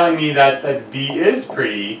got through telling me that B is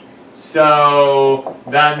pretty. So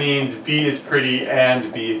that means B is pretty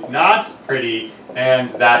and B is not pretty, and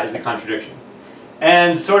that is a contradiction.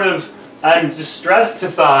 And sort of, I'm distressed to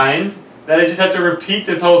find that I just have to repeat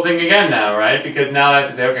this whole thing again now, right? Because now I have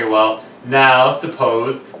to say, okay, well, now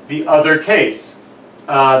suppose the other case,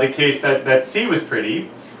 the case that C was pretty.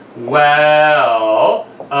 Well,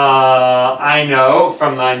 I know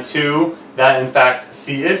from line 2 that in fact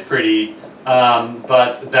C is pretty,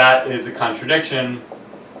 but that is a contradiction.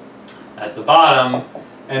 That's a bottom.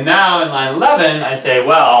 And now in line 11 I say,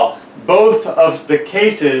 well, both of the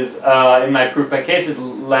cases in my proof by cases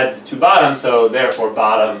led to bottom, so therefore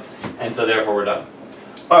bottom, and so therefore we're done.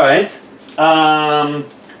 Alright,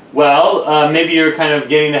 maybe you're kind of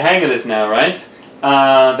getting the hang of this now, right?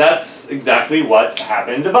 That's exactly what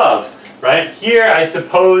happened above, right? Here I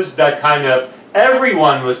suppose that kind of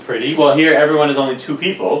everyone was pretty. Well, here everyone is only 2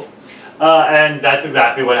 people. And that's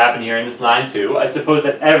exactly what happened here in this line too. I suppose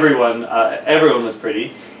that everyone was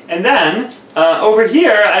pretty. And then, over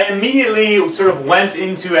here, I immediately sort of went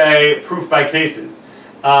into a proof by cases.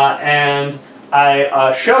 And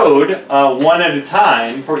I showed one at a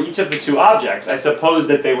time for each of the 2 objects. I suppose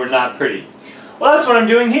that they were not pretty. Well, that's what I'm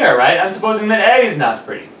doing here, right? I'm supposing that A is not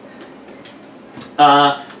pretty.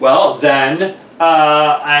 Then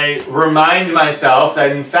I remind myself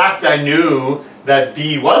that in fact I knew that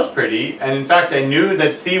B was pretty, and in fact I knew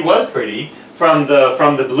that C was pretty from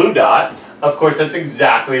the blue dot. Of course, that's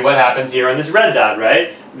exactly what happens here on this red dot,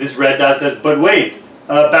 right? This red dot says, but wait,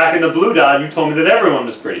 back in the blue dot you told me that everyone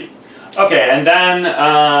was pretty. Okay, and then,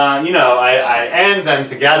 I AND them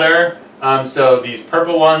together, so these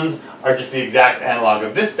purple ones are just the exact analog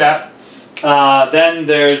of this step. Then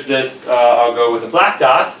there's this, I'll go with a black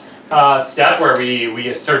dot, step where we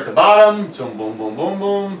assert the bottom, so boom, boom, boom,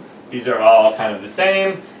 boom. These are all kind of the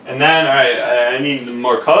same. And then, all right, I need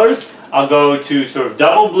more colors. I'll go to sort of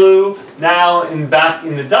double blue. Now, back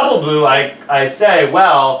in the double blue, I say,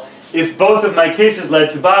 well, if both of my cases led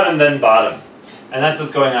to bottom, then bottom. And that's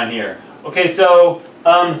what's going on here. Okay, so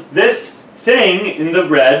this thing in the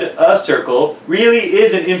red circle really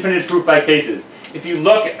is an infinite proof by cases. If you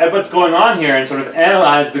look at what's going on here and sort of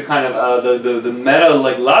analyze the kind of the meta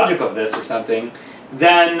logic of this or something,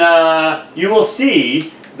 then you will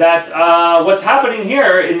see that what's happening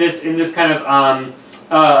here in this kind of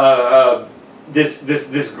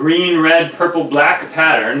this green, red, purple, black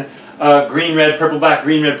pattern, green, red, purple, black,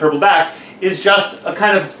 green, red, purple, black, is just a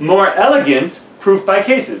kind of more elegant proof by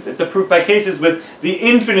cases. It's a proof by cases with the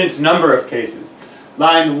infinite number of cases.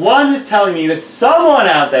 Line 1 is telling me that someone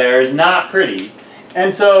out there is not pretty,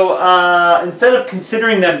 and so instead of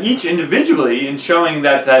considering them each individually and showing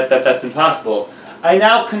that that's impossible, I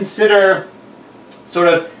now consider sort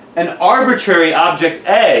of an arbitrary object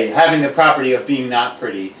A having the property of being not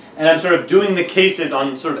pretty, and I'm sort of doing the cases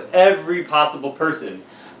on sort of every possible person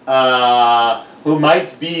who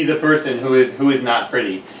might be the person who is not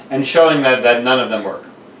pretty, and showing that none of them work.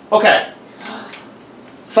 Okay.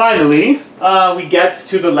 Finally, we get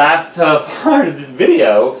to the last part of this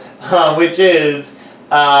video, which is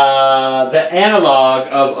the analog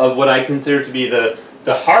of what I consider to be the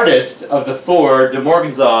hardest of the 4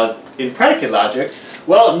 DeMorgan's laws in predicate logic.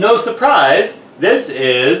 Well, no surprise, this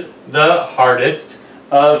is the hardest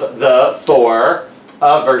of the 4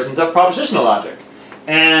 versions of propositional logic.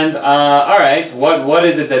 And all right, what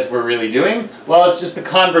is it that we're really doing? Well, it's just the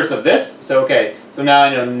converse of this. So okay, so now I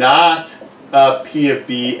know not P of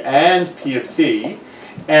B and P of C.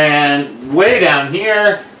 And way down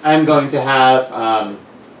here, I'm going to have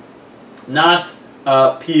not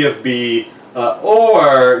P of B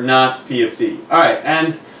or not P of C. All right,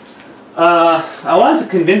 and I want to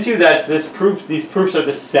convince you that these proofs are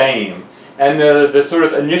the same. And the sort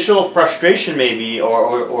of initial frustration maybe,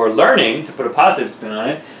 or learning, to put a positive spin on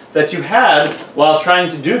it, that you had while trying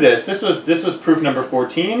to do this was proof number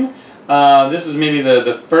 14. This was maybe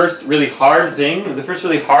the first really hard thing, the first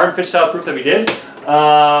really hard Fitch-style proof that we did.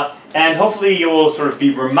 And hopefully you will sort of be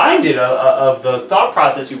reminded of the thought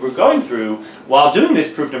process you were going through while doing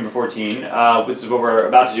this proof number 14, which is what we're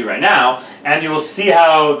about to do right now. And you will see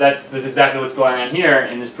how that's exactly what's going on here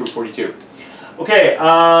in this proof 42. Okay,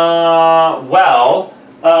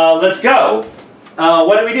 let's go.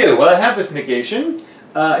 What do we do? Well, I have this negation.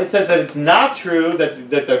 It says that it's not true that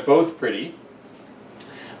they're both pretty.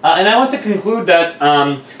 And I want to conclude that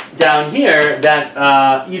down here that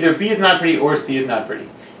either B is not pretty or C is not pretty.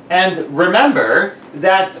 And remember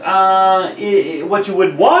that what you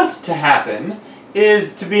would want to happen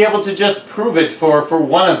is to be able to just prove it for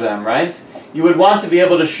one of them, right? You would want to be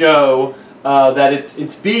able to show that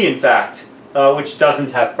it's B, in fact, which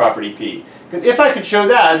doesn't have property P. Because if I could show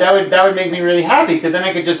that, that would make me really happy, because then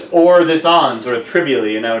I could just OR this on sort of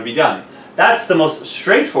trivially and that would be done. That's the most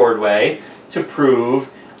straightforward way to prove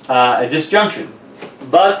a disjunction.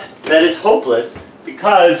 But that is hopeless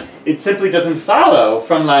because it simply doesn't follow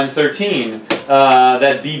from line 13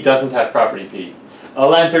 that B doesn't have property P.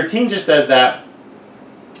 Line 13 just says that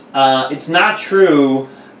it's not true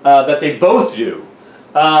that they both do.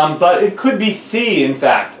 But it could be C, in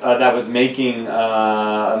fact, that was making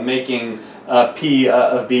P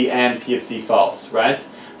of B and P of C false, right?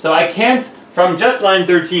 So I can't, from just line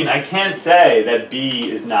 13, I can't say that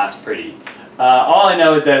B is not pretty. All I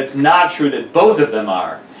know is that it's not true that both of them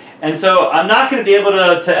are. And so I'm not going to be able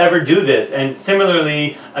to ever do this. And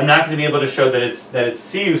similarly, I'm not going to be able to show that it's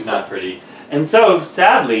C who's not pretty. And so,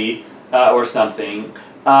 sadly, or something,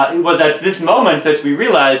 it was at this moment that we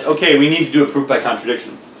realized, okay, we need to do a proof by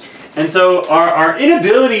contradiction. And so our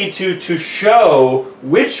inability to show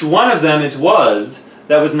which one of them it was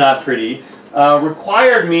that was not pretty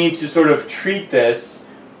required me to sort of treat them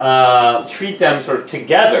sort of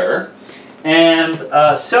together. And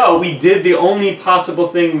so we did the only possible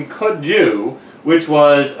thing we could do, which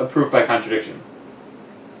was a proof by contradiction.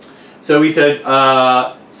 So we said,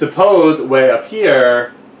 suppose way up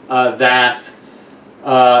here that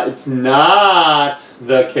it's not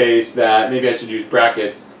the case that, maybe I should use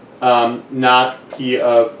brackets, not P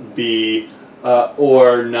of B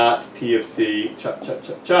or not P of C,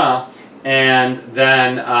 and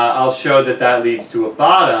then I'll show that that leads to a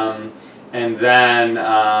bottom, and then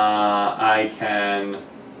I can,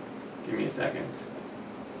 give me a second,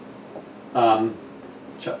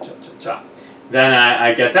 then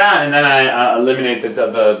I get that, and then I eliminate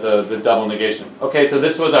the double negation. Okay, so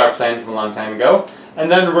this was our plan from a long time ago. And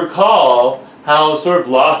then recall how sort of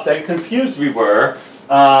lost and confused we were,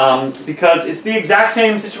 because it's the exact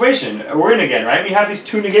same situation we're in again, right? We have these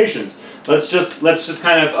two negations. Let's just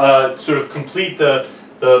kind of sort of complete the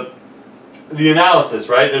analysis,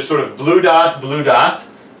 right? There's sort of blue dot,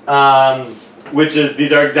 which is,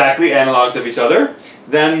 these are exactly analogs of each other.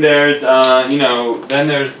 Then there's then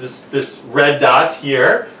there's this red dot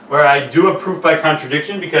here where I do a proof by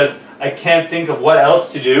contradiction because I can't think of what else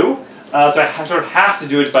to do. So I sort of have to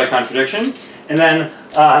do it by contradiction. And then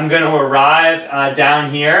I'm going to arrive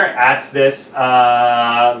down here at this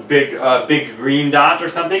big green dot or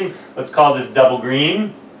something. Let's call this double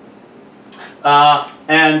green. And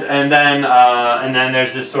then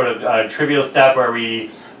there's this sort of trivial step where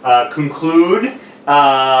we conclude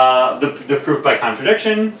the proof by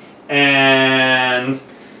contradiction, and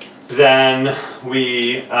then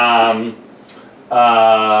we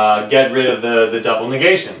get rid of the double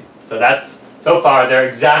negation. So that's, so far they're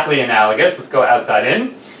exactly analogous. Let's go outside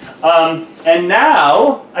in. And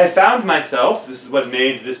now I found myself, this is what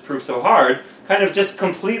made this proof so hard, kind of just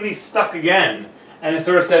completely stuck again. And I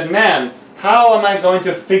sort of said, man, how am I going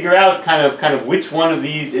to figure out kind of which one of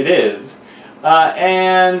these it is?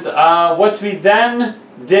 What we then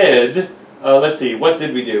did, let's see, what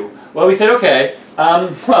did we do? Well, we said, okay,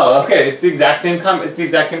 it's the exact same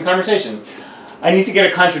conversation. I need to get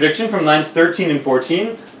a contradiction from lines 13 and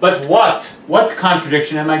 14, but what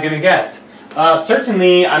contradiction am I going to get?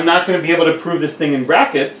 Certainly, I'm not going to be able to prove this thing in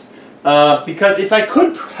brackets, because if I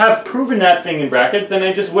could have proven that thing in brackets, then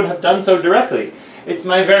I just would have done so directly. It's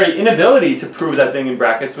my very inability to prove that thing in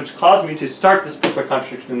brackets which caused me to start this proof by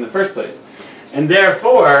contradiction in the first place. And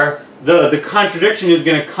therefore, the contradiction is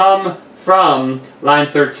going to come from line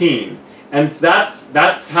 13. And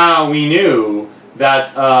that's how we knew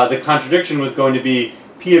that the contradiction was going to be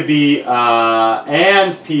P of B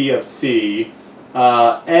and P of C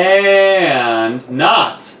and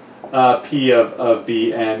not P of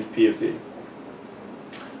B and P of C.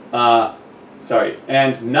 Sorry,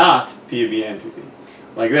 and not P of B and P of C.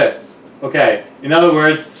 Like this. Okay, in other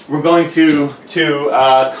words, we're going to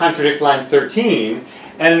contradict line 13.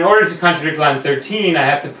 And in order to contradict line 13, I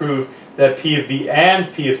have to prove that P of B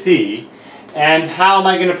and P of C. And how am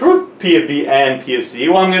I going to prove P of B and P of C?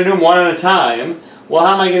 Well, I'm going to do them one at a time. Well,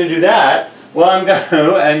 how am I going to do that? Well, I'm going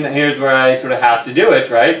to, and here's where I sort of have to do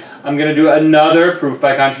it, right? I'm going to do another proof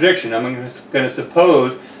by contradiction. I'm going to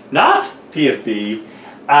suppose not P of B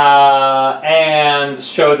and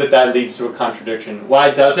show that that leads to a contradiction.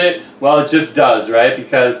 Why does it? Well, it just does, right?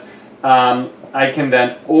 Because I can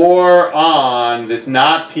then OR on this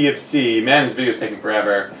not P of C. Man, this video is taking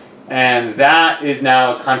forever. And that is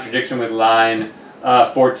now a contradiction with line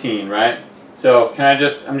 14, right? So can I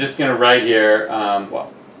just, I'm just going to write here,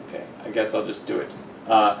 well, okay, I guess I'll just do it.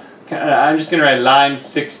 I'm just going to write line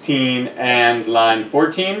 16 and line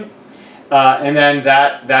 14. And then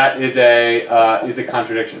that is a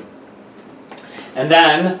contradiction. And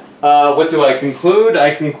then what do I conclude?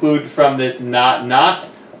 I conclude from this not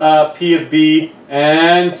P of B,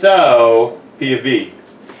 and so P of B.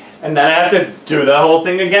 And then I have to do the whole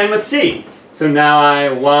thing again with C. So now I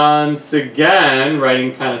once again,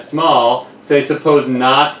 writing kind of small, say suppose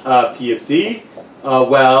not P of C.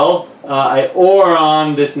 I OR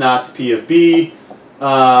on this not P of B,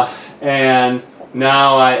 and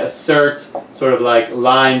now I assert sort of like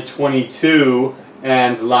line 22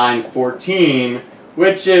 and line 14,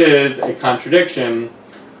 which is a contradiction,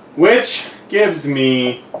 which gives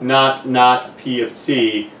me not P of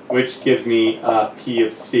C, which gives me P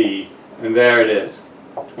of C. And there it is,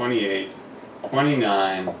 28,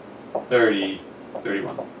 29, 30,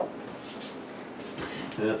 31.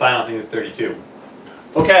 And the final thing is 32.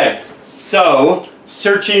 Okay, so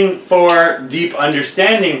searching for deep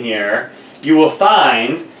understanding here, you will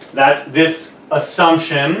find that this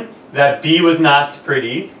assumption that B was not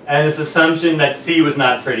pretty and this assumption that C was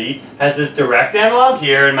not pretty has this direct analog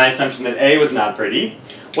here in my assumption that A was not pretty.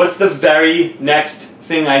 What's the very next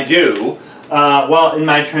thing I do? Well, in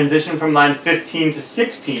my transition from line 15 to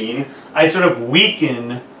 16, I sort of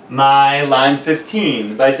weaken my line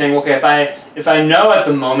 15 by saying, okay, if I know at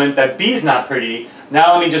the moment that B is not pretty,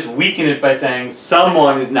 now let me just weaken it by saying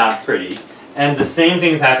someone is not pretty. And the same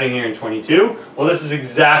thing is happening here in 22. Well, this is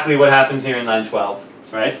exactly what happens here in line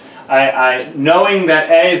 12, right? Knowing that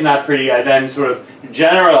A is not pretty, I then sort of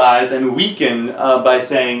generalize and weaken by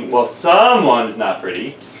saying, well, someone is not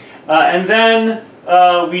pretty. And then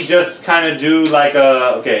we just kind of do like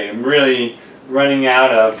a, okay, I'm really running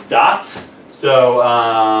out of dots. So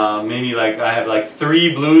maybe like I have like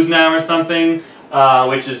 3 blues now or something,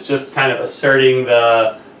 which is just kind of asserting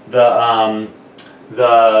the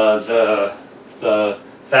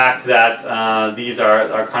fact that these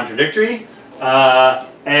are contradictory.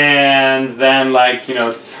 And then like,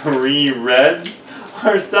 3 reds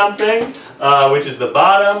or something, which is the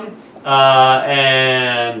bottom,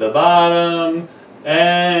 and the bottom,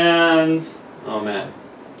 and, oh man.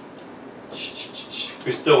 If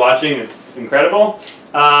you're still watching, it's incredible.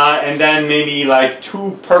 And then maybe like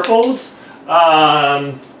 2 purples,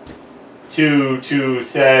 to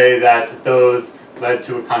say that those led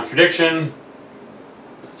to a contradiction.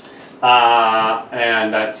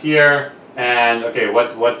 And that's here. And okay,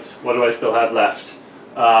 what do I still have left?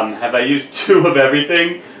 Have I used 2 of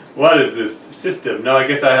everything? What is this system? No, I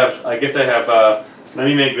guess I have. Let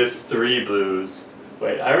me make this 3 blues.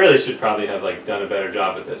 Wait, I really should probably have like done a better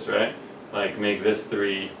job at this, right? Like make this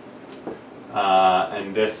 3,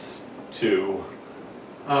 and this 2.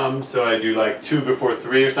 So I do like 2 before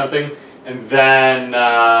 3 or something, and then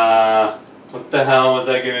what the hell was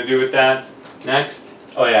I gonna do with that next?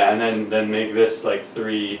 Oh yeah, and then make this like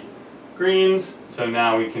 3 greens. So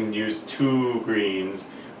now we can use 2 greens,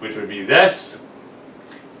 which would be this,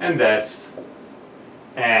 and this,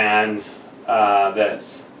 and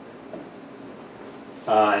this.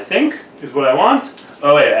 I think is what I want.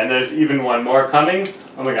 Oh wait, and there's even one more coming.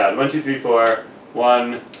 Oh my god, 1, 2, 3, 4,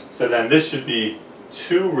 1. So then this should be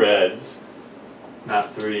 2 reds,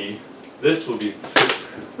 not 3. This will be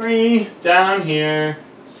 3 down here.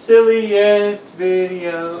 Silliest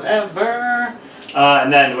video ever.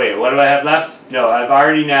 And then, wait, what do I have left? No, I've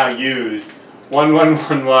already now used 1, 1,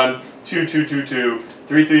 1, 1, 2, 2, 2, 2,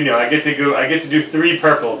 3, 3, no. I get to do 3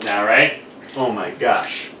 purples now, right? Oh my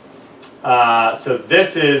gosh. So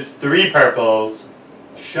this is 3 purples,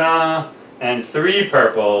 and 3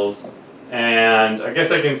 purples, and I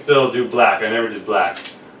guess I can still do black. I never did black.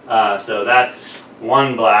 So that's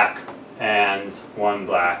 1 black and 1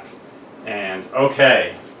 black, and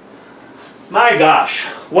okay. My gosh,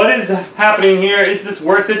 what is happening here? Is this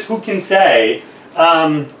worth it? Who can say?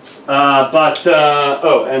 Oh,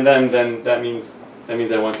 and then that means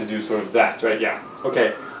I want to do sort of that, right? Yeah.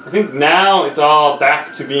 Okay. I think now it's all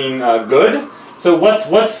back to being good. So what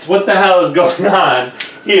the hell is going on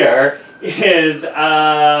here is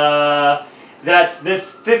that this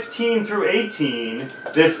 15 through 18,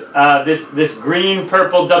 this green,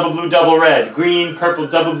 purple, double blue, double red, green, purple,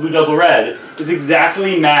 double blue, double red, is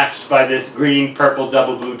exactly matched by this green, purple,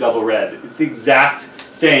 double blue, double red. It's the exact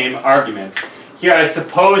same argument. Here I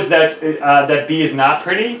suppose that that B is not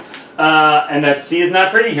pretty, and that C is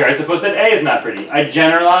not pretty. Here I suppose that A is not pretty. I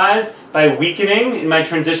generalize by weakening in my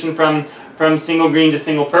transition from single green to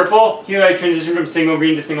single purple. Here I transition from single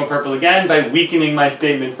green to single purple again by weakening my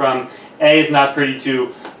statement from A is not pretty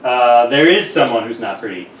to there is someone who's not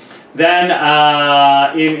pretty. Then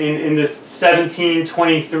in this 17,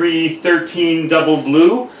 23, 13 double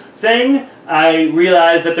blue thing, I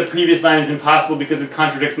realize that the previous line is impossible because it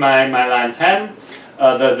contradicts my line 10,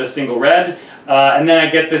 the single red, and then I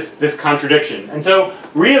get this contradiction. And so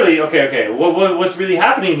really, okay, what's really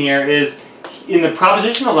happening here is in the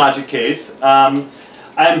propositional logic case,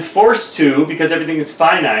 I'm forced to, because everything is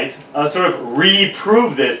finite, sort of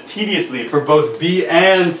reprove this tediously for both B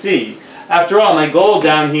and C. After all, my goal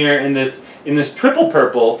down here in this triple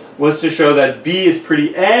purple was to show that B is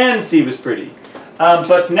pretty and C was pretty.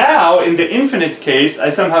 But now, in the infinite case, I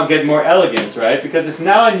somehow get more elegance, right? Because if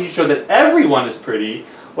now I need to show that everyone is pretty,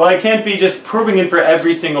 well, I can't be just proving it for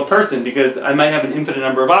every single person, because I might have an infinite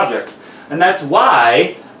number of objects. And that's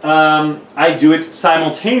why I do it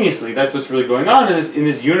simultaneously. That's what's really going on in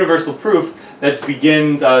this universal proof that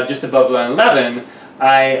begins just above line 11.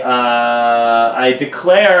 I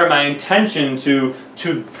declare my intention to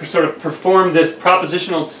sort of perform this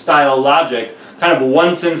propositional style logic kind of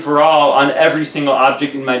once and for all on every single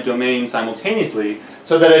object in my domain simultaneously,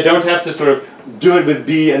 so that I don't have to sort of do it with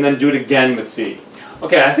B and then do it again with C.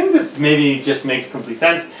 Okay, I think this maybe just makes complete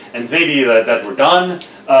sense, and maybe that we're done.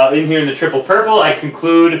 In here in the triple purple, I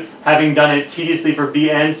conclude, having done it tediously for B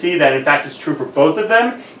and C, that in fact is true for both of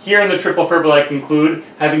them. Here in the triple purple, I conclude,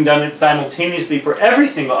 having done it simultaneously for every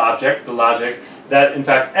single object, the logic, that in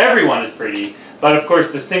fact everyone is pretty. But of course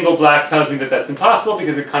the single black tells me that that's impossible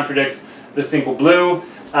because it contradicts the single blue,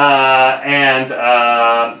 so I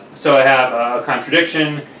have a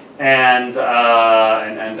contradiction, and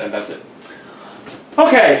that's it.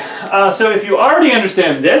 Okay, so if you already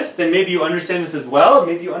understand this, then maybe you understand this as well.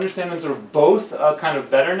 Maybe you understand them sort of both kind of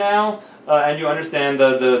better now, and you understand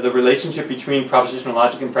the relationship between propositional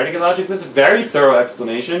logic and predicate logic. This is a very thorough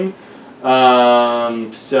explanation.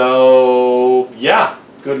 So yeah,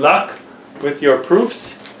 good luck with your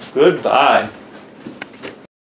proofs. Goodbye.